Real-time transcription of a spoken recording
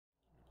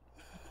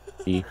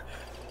E.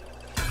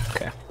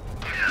 Okay.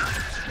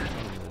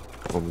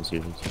 Woman's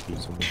here to be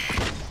somewhere.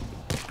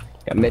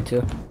 Yeah, mid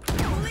too.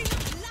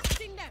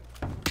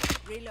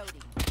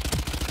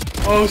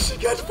 Oh, she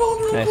got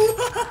vulnerable. Nice.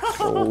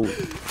 Oh.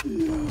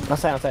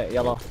 Outside,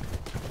 yellow.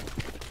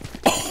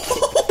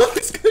 Oh,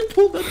 this guy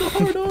pulled out the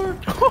hard R.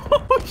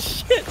 Oh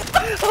shit!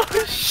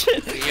 Oh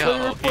shit!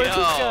 Yo, Report yo. this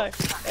guy.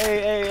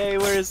 Hey,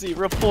 where is he?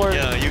 Report.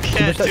 Yo, you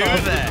can't do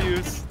Comms that.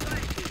 abuse.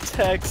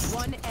 Text.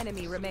 One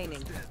enemy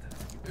remaining.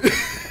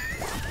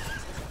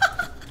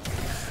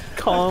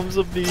 Comms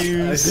I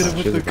abuse. hit him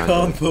with the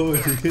combo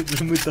and he hit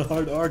him with the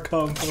hard R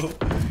combo.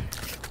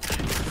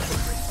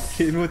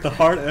 Hit him with the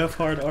hard F,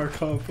 hard R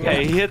combo. Yeah,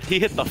 he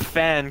hit the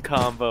fan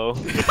combo. It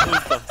was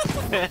the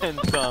fan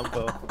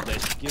combo.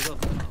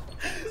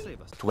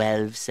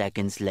 12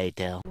 seconds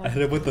later. I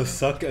hit him with the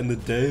suck and the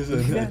days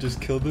and I just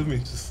killed him.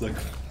 He's just like,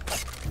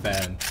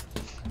 fan.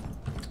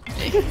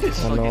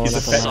 Oh, no,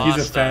 He's not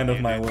a fan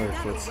of my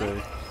work, let's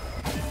say.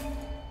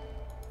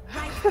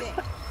 God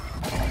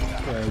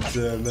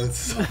damn, that's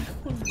so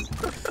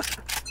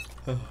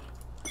I'm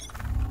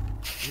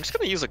just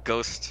gonna use a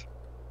ghost.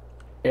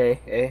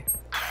 A.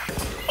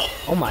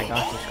 Oh my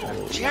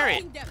gosh.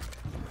 Jared!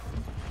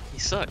 You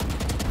suck.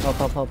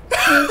 Help.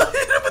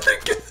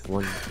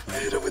 One.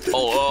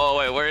 Oh,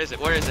 wait, where is it?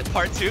 Where is it?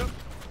 Part 2?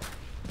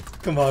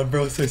 Come on,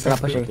 bro, say We're not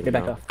something. pushing. Get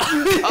back off.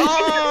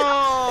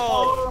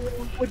 Oh!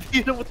 What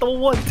hit him with the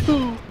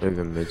 1-2? They're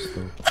the mid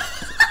still.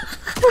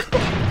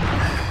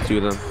 Two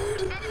of them.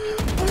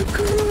 I'm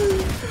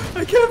crying.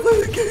 I can't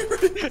play the game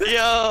right now.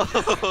 Yo! I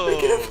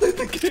can't play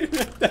the game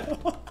right now.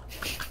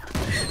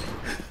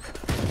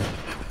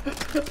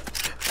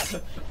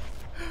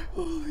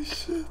 Holy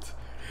shit.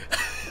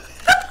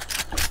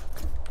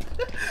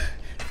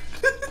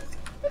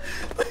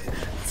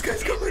 This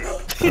guy's going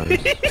up.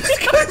 This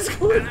guy's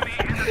going up.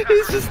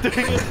 He's just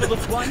doing it for the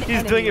One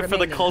He's doing it for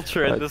the enemy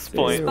culture at this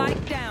point.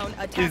 Spike down.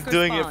 Attacker He's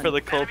doing it spawn. for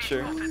the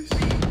culture. Holy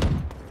shit.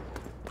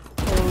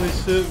 Holy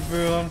shit,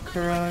 bro, I'm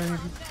crying.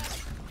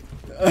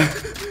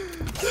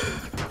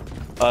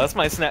 That's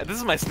my snap. This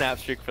is my snap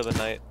streak for the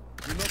night.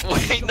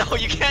 Wait, no,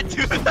 you can't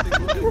do that!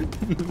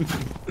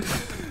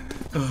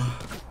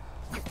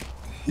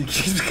 He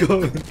keeps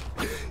going.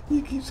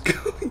 He keeps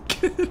going.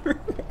 Get it right.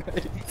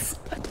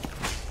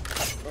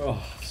 Oh,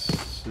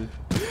 shit.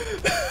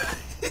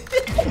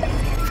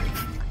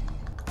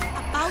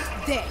 Out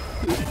there.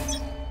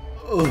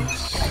 Oh,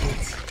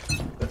 shit.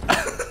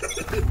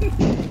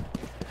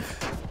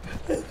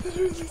 That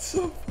literally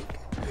so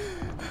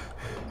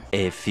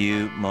A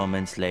few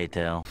moments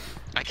later.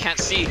 I can't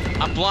see.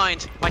 I'm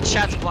blind. My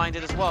chat's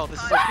blinded as well.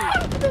 This is so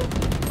cool.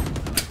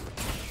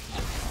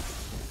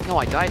 No,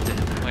 I died to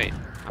him. Wait.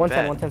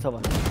 110,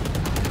 Silva.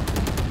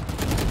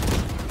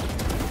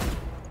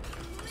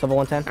 Silva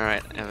 110.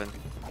 Alright, Evan.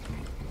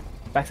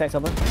 Backside,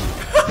 Silva.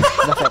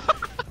 Backside.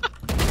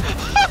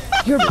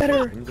 You're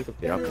better.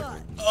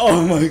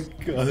 Oh my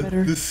god,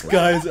 this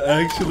guy's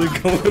actually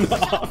going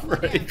off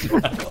right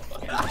now.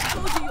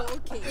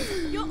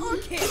 You're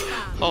okay.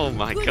 Oh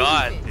my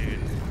god, dude.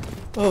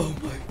 Oh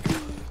my god.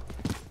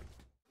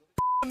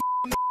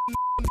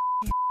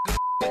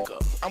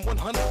 I'm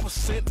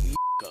 100%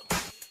 nigga.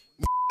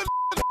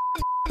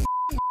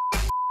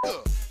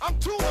 I'm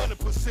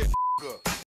 200% nigga.